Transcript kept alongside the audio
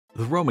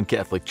The Roman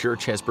Catholic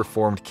Church has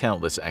performed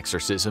countless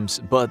exorcisms,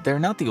 but they're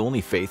not the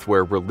only faith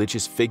where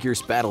religious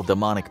figures battle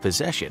demonic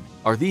possession.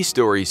 Are these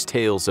stories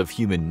tales of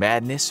human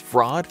madness,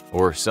 fraud,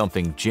 or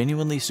something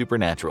genuinely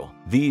supernatural?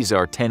 These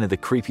are 10 of the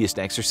creepiest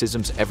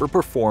exorcisms ever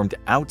performed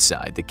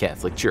outside the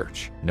Catholic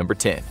Church. Number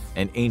 10.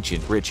 An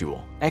ancient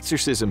ritual.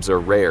 Exorcisms are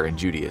rare in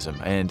Judaism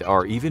and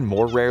are even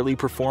more rarely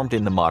performed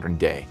in the modern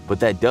day, but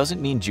that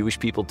doesn't mean Jewish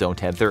people don't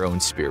have their own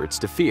spirits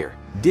to fear.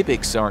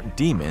 Dybbuk aren't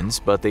demons,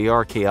 but they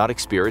are chaotic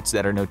spirits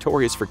that are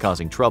notorious for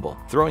causing trouble,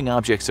 throwing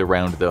objects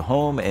around the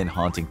home and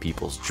haunting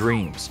people's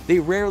dreams. They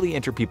rarely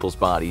enter people's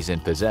bodies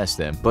and possess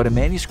them, but a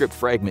manuscript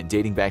fragment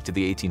dating back to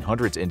the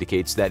 1800s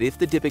indicates that if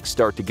the Dybbuk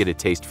start to get a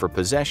taste for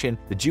possession,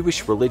 the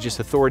Jewish religious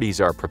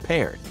authorities are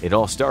prepared. It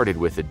all started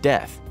with a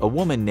death. A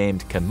woman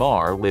named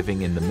Kamar,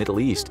 living in the Middle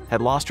East,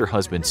 had lost her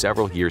husband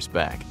several years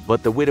back,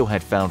 but the widow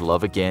had found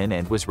love again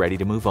and was ready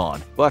to move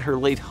on. But her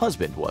late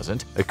husband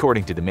wasn't.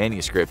 According to the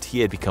manuscript, he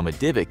had become a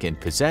Dybbuk and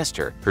possessed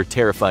her. Her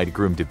terrified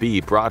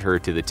groom-to-be brought her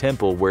to the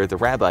temple where the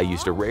rabbi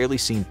used a rarely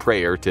seen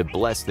prayer to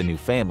bless the new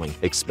family,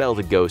 expel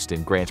the ghost,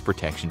 and grant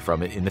protection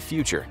from it in the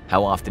future.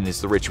 How often is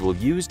the ritual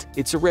used?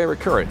 It's a rare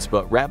occurrence,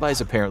 but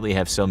rabbis apparently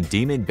have some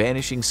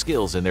demon-banishing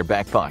skills in their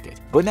back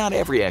pocket. But not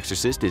every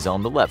exorcist is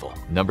on the level.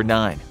 Number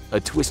 9. A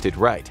twisted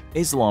rite.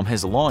 Islam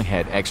has long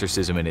had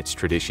exorcism in its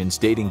traditions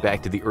dating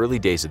back to the early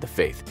days of the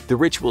faith. The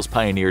rituals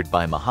pioneered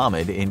by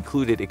Muhammad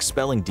included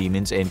expelling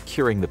demons and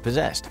curing the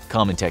possessed.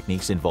 Common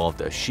techniques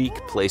involved a sheikh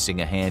placing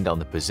a hand on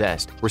the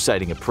possessed,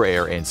 reciting a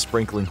prayer, and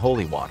sprinkling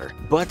holy water.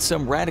 But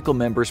some radical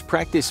members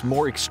practiced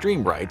more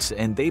extreme rites,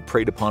 and they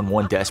preyed upon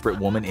one desperate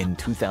woman in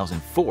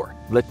 2004.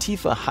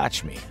 Latifa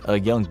Hachmi, a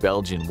young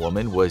Belgian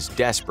woman, was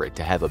desperate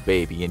to have a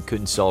baby and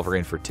couldn't solve her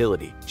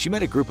infertility. She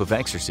met a group of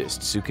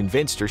exorcists who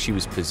convinced her she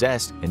was possessed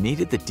and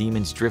needed the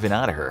demons driven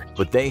out of her,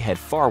 but they had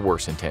far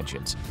worse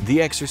intentions.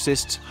 The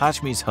exorcists,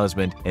 Hashmi's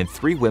husband, and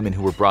 3 women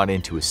who were brought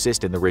in to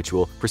assist in the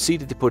ritual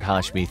proceeded to put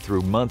Hashmi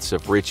through months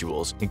of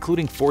rituals,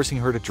 including forcing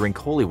her to drink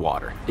holy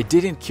water. It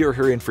didn't cure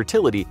her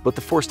infertility, but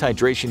the forced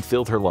hydration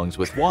filled her lungs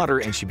with water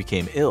and she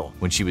became ill.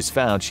 When she was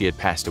found, she had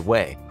passed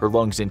away, her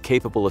lungs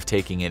incapable of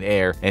taking in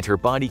air and her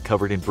body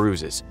covered in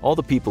bruises. All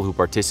the people who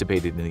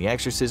participated in the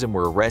exorcism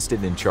were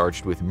arrested and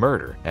charged with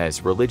murder,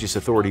 as religious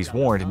authorities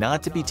warned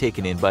not to be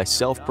taken in by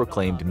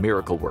self-proclaimed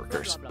miracle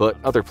workers. But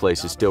other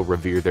places still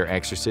revere their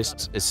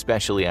exorcists,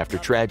 especially after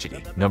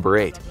tragedy. Number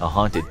 8. A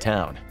haunted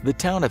town. The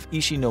town of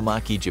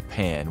Ishinomaki,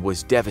 Japan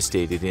was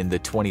devastated in the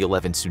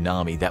 2011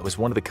 tsunami that was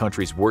one of the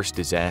country's worst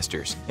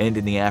disasters, and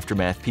in the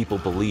aftermath people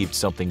believed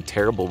something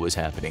terrible was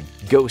happening.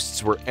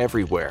 Ghosts were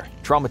everywhere.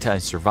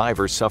 Traumatized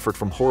survivors suffered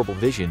from horrible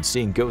visions,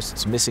 seeing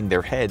ghosts missing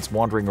their heads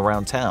wandering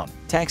around town.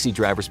 Taxi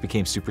drivers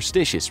became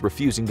superstitious,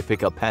 refusing to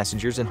pick up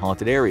passengers in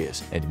haunted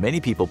areas, and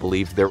many people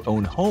believed their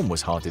own home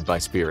was haunted by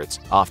spirits,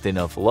 often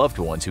of loved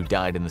ones who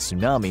died in the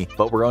tsunami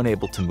but were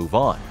unable to move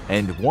on.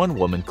 And one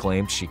woman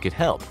claimed she could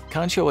help.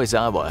 Kansho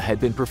Aizawa had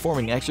been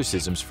performing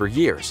exorcisms for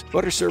years,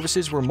 but her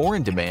services were more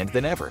in demand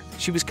than ever.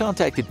 She was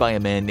contacted by a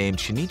man named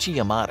Shinichi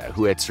Yamada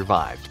who had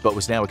survived, but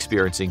was now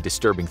experiencing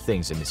disturbing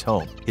things in his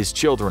home. His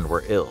children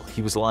were ill,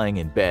 he was lying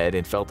in bed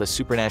and felt a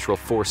supernatural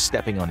force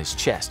stepping on his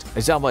chest.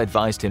 Aizawa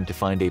advised him to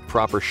find a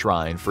proper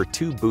shrine for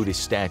 2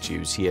 Buddhist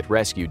statues he had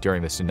rescued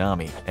during the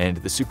tsunami, and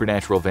the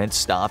supernatural event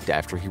stopped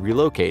after he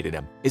relocated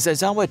him. Is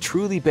Aizawa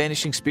truly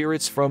banishing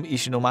spirits from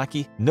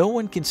Ishinomaki? No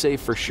one can say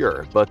for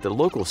sure, but the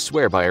locals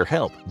swear by her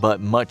help. But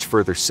much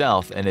further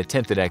south, an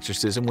attempted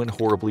exorcism went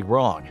horribly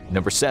wrong.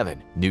 Number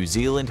 7. New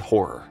Zealand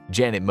horror.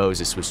 Janet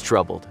Moses was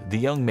troubled. The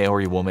young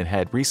Maori woman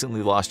had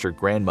recently lost her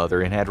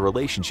grandmother and had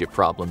relationship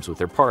problems with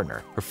her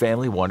partner. Her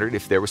family wondered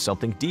if there was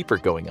something deeper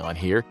going on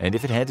here, and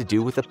if it had to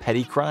do with a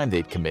petty crime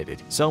they'd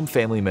committed. Some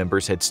family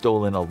members had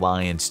stolen a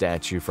lion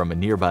statue from a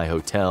nearby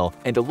hotel,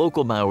 and a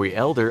local Maori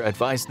elder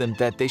advised them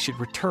that they should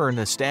return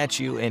the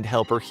statue and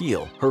help her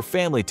heal. Her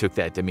family took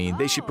that to mean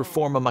they should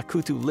perform a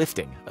makutu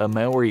lifting, a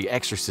Maori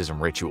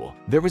exorcism ritual.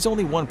 There was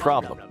only one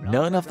problem.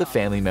 None of the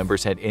family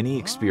members had any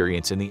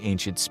experience in the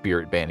ancient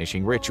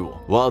spirit-banishing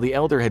ritual. While the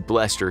elder had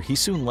blessed her, he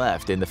soon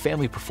left, and the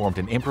family performed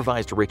an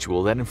improvised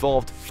ritual that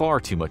involved far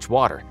too much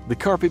water. The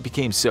carpet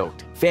became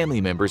soaked.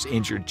 Family members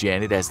injured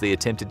Janet as they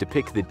attempted to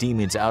pick the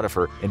demons out of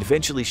her, and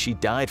eventually she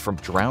died from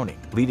drowning,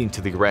 leading to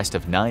the arrest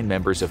of 9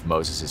 members of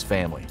Moses'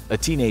 family. A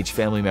teenage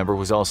family member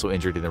was also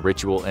injured in the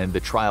ritual, and the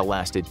trial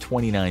lasted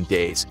 29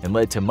 days and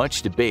led to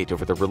much debate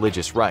over the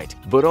religious rite.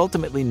 But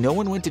ultimately, no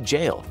one went to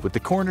jail, with the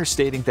coroner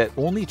stating that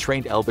only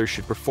trained elders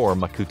should perform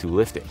makutu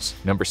liftings.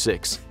 Number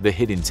 6. The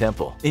Hidden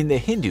Temple. In the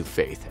Hindu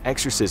faith,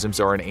 exorcisms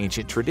are an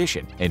ancient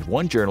tradition, and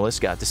one journalist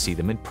got to see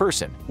them in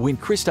person. When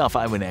Christoph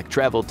Iwanek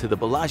traveled to the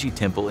Balaji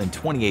Temple in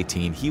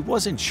 2018, he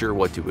wasn't sure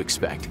what to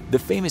expect. The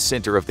famous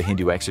center of the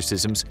Hindu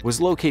exorcisms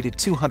was located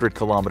 200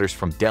 kilometers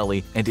from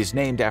Delhi and is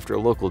named after a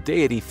local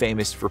deity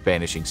famous for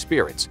banishing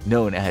spirits,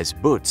 known as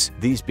bhuts.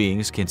 These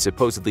beings can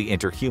supposedly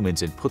enter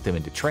humans and put them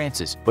into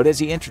trances, but as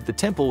he entered the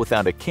temple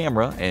without a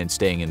camera and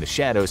staying in the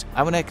shadows,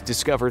 Iwanek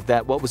discovered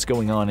that what was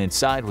going on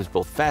inside was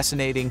both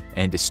fascinating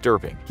and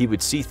disturbing. He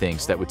would see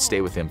things that would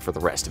stay with him for the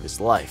rest of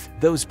his life.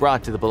 Those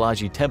brought to the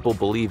Balaji temple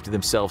believed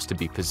themselves to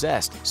be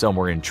possessed. Some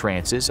were in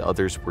trances,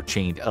 others were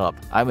chained up.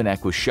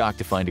 Iwanek was shocked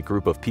to find a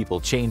group of people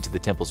chained to the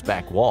temple's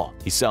back wall.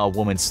 He saw a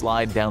woman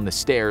slide down the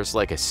stairs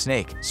like a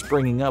snake,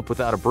 springing up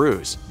without a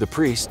bruise. The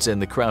priests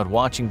and the crowd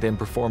watching them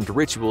performed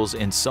rituals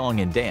in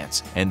song and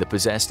dance, and the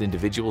possessed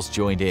individuals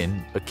joined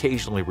in,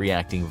 occasionally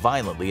reacting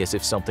violently as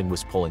if something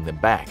was pulling them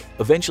back.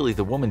 Eventually,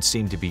 the woman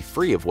seemed to be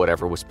free of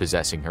whatever was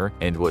possessing her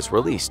and was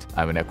released.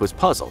 Iwanek was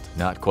puzzled,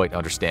 not quite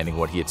understanding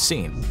what he had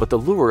seen, but the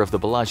lure of the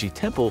Balaji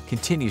temple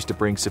continues to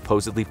bring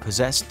supposedly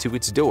possessed to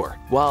its door.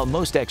 While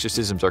most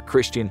exorcisms are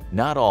Christian,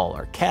 not all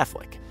are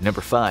Catholic.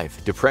 Number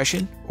 5.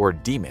 Depression or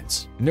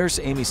demons. Nurse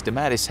Amy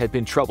Stamatis had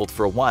been troubled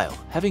for a while,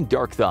 having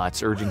dark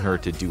thoughts urging her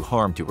to do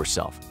harm to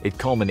herself. It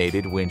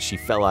culminated when she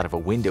fell out of a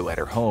window at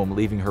her home,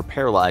 leaving her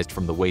paralyzed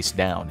from the waist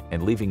down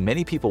and leaving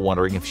many people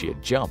wondering if she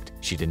had jumped.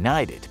 She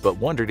denied it, but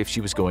wondered if she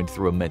was going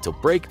through a mental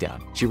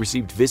breakdown. She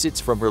received visits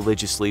from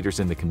religious leaders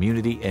in the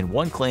community, and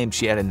one claimed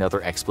she had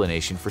another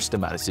explanation for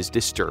Stamatis'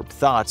 disturbed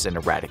thoughts and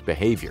erratic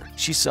behavior.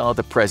 She saw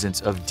the presence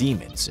of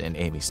demons in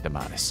Amy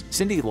Stamatis.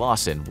 Cindy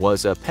Lawson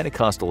was a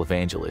Pentecostal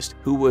evangelist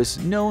who was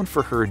known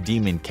for her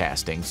demon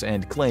castings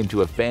and claimed to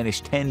have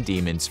banished 10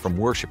 demons from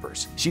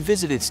worshippers. She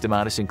visited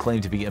Stamatis and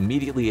claimed to be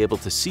immediately able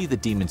to see the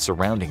demons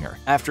surrounding her.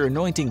 After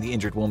anointing the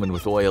injured woman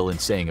with oil and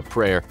saying a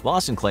prayer,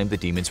 Lawson claimed the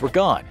demons were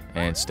gone,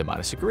 and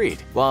Stamatis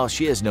agreed. While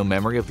she has no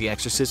memory of the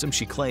exorcism,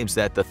 she claims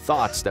that the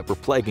thoughts that were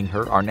plaguing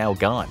her are now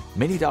gone.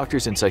 Many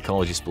doctors and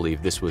psychologists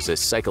believe this was a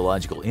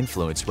psychological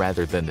influence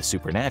rather than the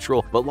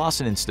supernatural, but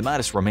Lawson and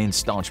Stamatis remain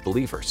staunch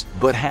believers.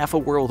 But half a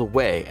world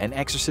away, an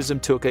exorcism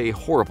took a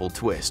horrible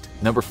twist.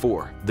 Number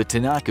 4. The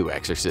Tanaku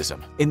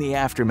exorcism. In the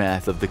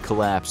aftermath of the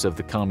collapse of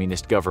the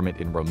communist government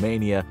in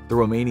Romania, the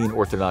Romanian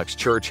Orthodox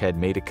Church had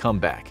made a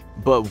comeback.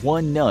 But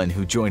one nun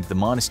who joined the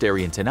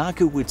monastery in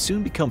Tanaku would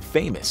soon become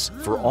famous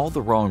for all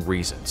the wrong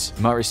reasons.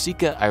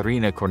 Marisica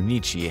Irina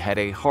Cornici had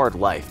a hard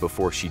life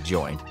before she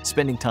joined,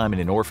 spending time in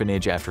an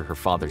orphanage after her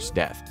father's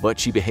death. But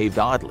she behaved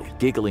oddly,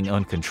 giggling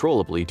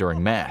uncontrollably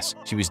during Mass.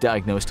 She was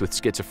diagnosed with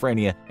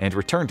schizophrenia and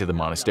returned to the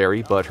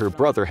monastery, but her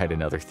brother had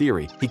another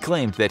theory. He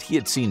claimed that he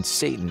had seen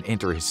Satan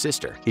enter his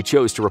sister. He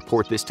chose to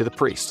report this to the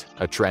priest,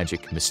 a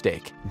tragic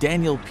mistake.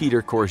 Daniel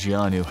Peter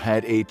Corgianu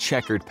had a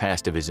checkered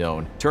past of his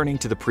own, turning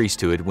to the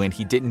priesthood when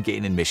he didn't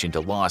gain admission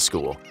to law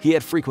school. He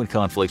had frequent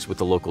conflicts with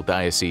the local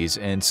diocese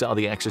and saw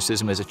the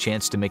exorcism as a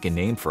chance to make a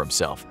name for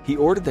himself. He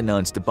ordered the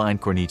nuns to bind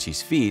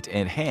Cornici's feet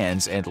and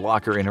hands and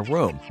lock her in a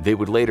room. They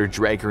would later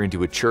drag her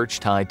into a church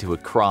tied to a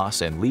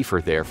cross and leave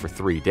her there for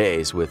 3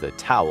 days with a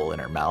towel in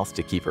her mouth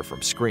to keep her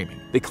from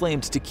screaming. They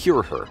claimed to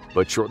cure her,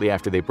 but shortly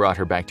after they brought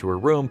her back to her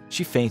room,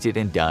 she fainted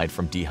and died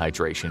from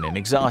dehydration and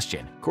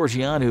exhaustion.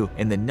 Corgianu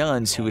and the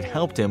nuns who had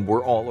helped him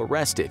were all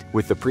arrested,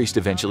 with the priest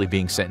eventually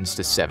being sentenced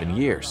to 7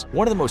 years.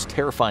 One of the most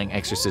terrifying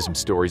exorcism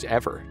stories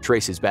ever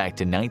traces back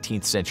to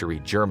 19th century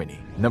Germany.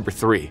 Number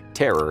 3.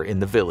 Terror in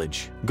the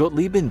Village.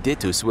 Gottliebin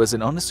Dittus was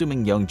an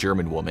unassuming young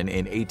German woman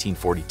in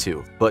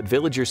 1842, but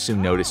villagers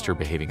soon noticed her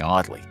behaving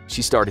oddly.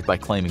 She started by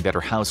claiming that her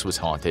house was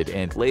haunted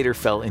and later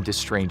fell into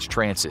strange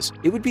trances.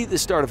 It would be the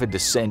start of a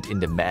descent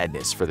into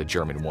madness for the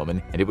German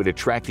woman, and it would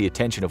attract the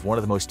attention of one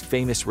of the most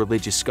famous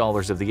religious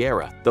scholars of the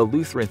era, the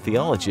Lutheran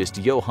theologist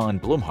Johann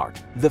Blumhardt.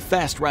 The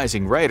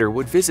fast-rising writer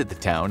would visit the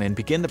town and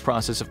begin the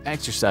process of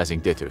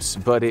exorcising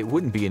Dittus, but it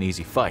wouldn't be an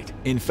easy fight.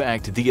 In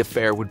fact, the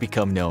affair would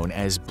become known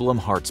as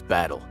Blumhardt's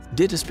Battle.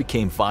 Dittus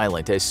became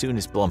violent as soon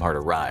as Blumhardt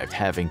arrived,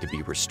 having to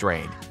be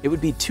restrained. It would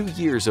be 2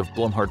 years of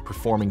Blumhardt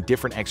performing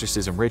different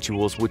exorcism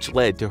rituals which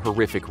led to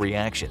horrific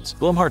reactions.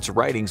 Blumhardt's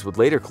writings would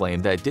later claim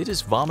that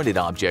Dittus vomited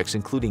objects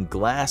including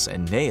glass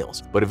and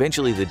nails, but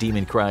eventually the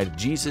demon cried,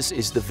 "Jesus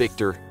is the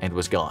victor," and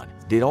was gone.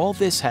 Did all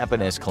this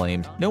happen as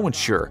claimed? No one's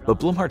sure, but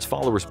Blumhardt's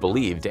followers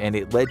believed, and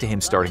it led to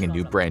him starting a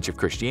new branch of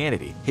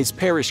Christianity. His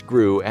parish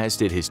grew, as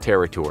did his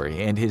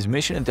territory, and his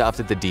mission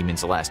adopted the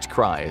demon's last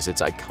cry as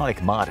its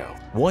iconic motto.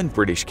 One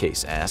British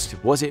case asked,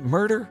 was it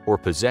murder or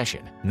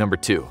possession? Number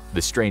 2.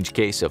 The strange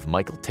case of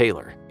Michael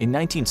Taylor. In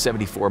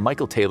 1974,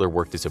 Michael Taylor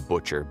worked as a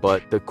butcher,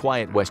 but the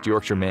quiet West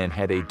Yorkshire man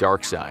had a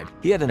dark side.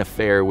 He had an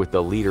affair with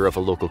the leader of a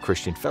local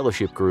Christian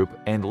fellowship group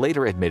and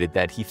later admitted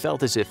that he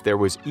felt as if there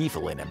was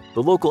evil in him.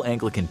 The local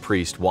Anglican priest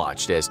priest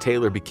watched as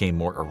Taylor became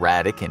more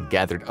erratic and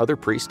gathered other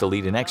priests to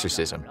lead an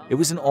exorcism. It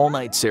was an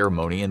all-night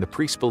ceremony, and the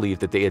priests believed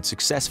that they had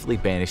successfully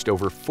banished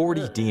over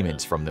 40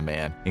 demons from the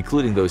man,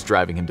 including those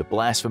driving him to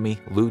blasphemy,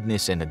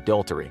 lewdness, and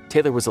adultery.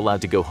 Taylor was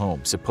allowed to go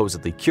home,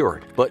 supposedly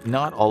cured, but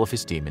not all of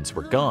his demons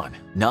were gone.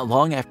 Not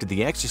long after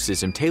the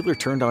exorcism, Taylor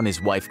turned on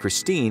his wife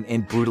Christine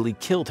and brutally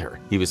killed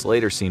her. He was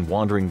later seen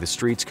wandering the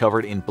streets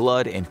covered in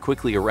blood and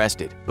quickly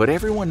arrested. But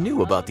everyone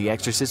knew about the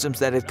exorcisms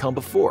that had come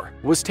before.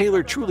 Was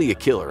Taylor truly a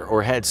killer,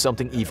 or had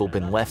something evil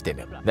been left in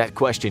him? That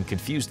question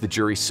confused the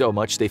jury so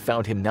much they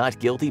found him not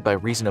guilty by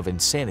reason of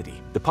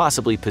insanity. The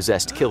possibly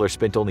possessed killer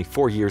spent only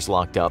 4 years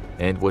locked up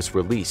and was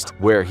released,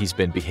 where he's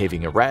been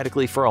behaving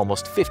erratically for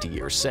almost 50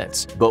 years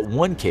since. But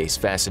one case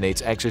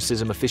fascinates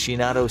exorcism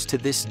aficionados to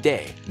this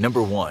day.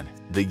 Number 1.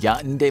 The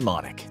Yatton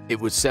Demonic. It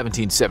was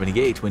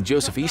 1778 when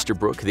Joseph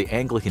Easterbrook, the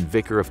Anglican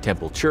vicar of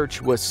Temple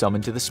Church, was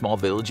summoned to the small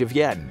village of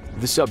Yatton.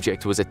 The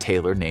subject was a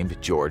tailor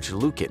named George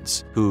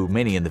Lukens, who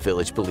many in the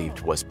village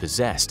believed was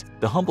possessed.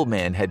 The humble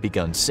man had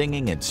begun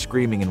singing and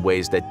screaming in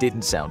ways that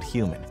didn't sound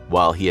human.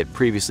 While he had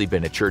previously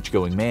been a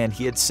church-going man,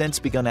 he had since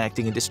begun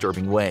acting in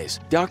disturbing ways.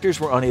 Doctors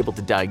were unable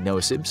to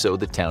diagnose him, so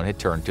the town had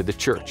turned to the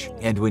church.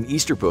 And when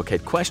Easterbrook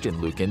had questioned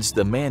Lukens,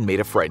 the man made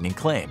a frightening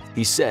claim.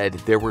 He said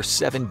there were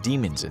 7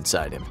 demons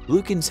inside him.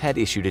 Lukens had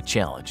issued a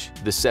challenge.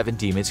 The 7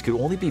 demons could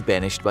only be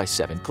banished by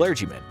 7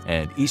 clergymen,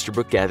 and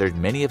Easterbrook gathered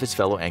many of his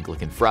fellow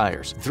Anglican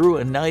friars. Through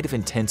a night of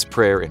intense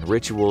prayer and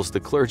rituals, the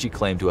clergy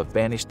claimed to have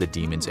banished the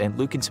demons, and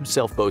Lukens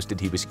himself boasted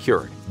he was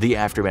cured. The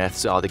aftermath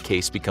saw the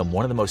case become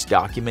one of the most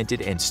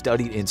documented and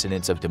studied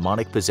incidents of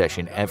demonic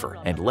possession ever,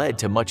 and led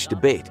to much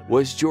debate.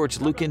 Was George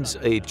Lukens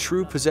a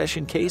true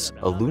possession case,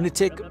 a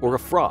lunatic, or a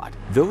fraud?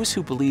 Those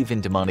who believe in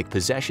demonic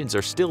possessions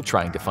are still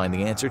trying to find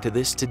the answer to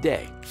this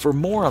today. For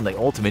more on the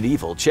ultimate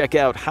evil, check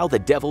out How the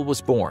Devil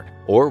Was Born,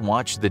 or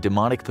watch The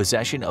Demonic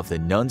Possession of the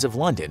Nuns of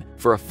London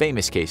for a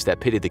famous case that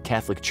pitted the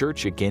Catholic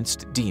Church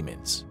against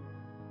demons.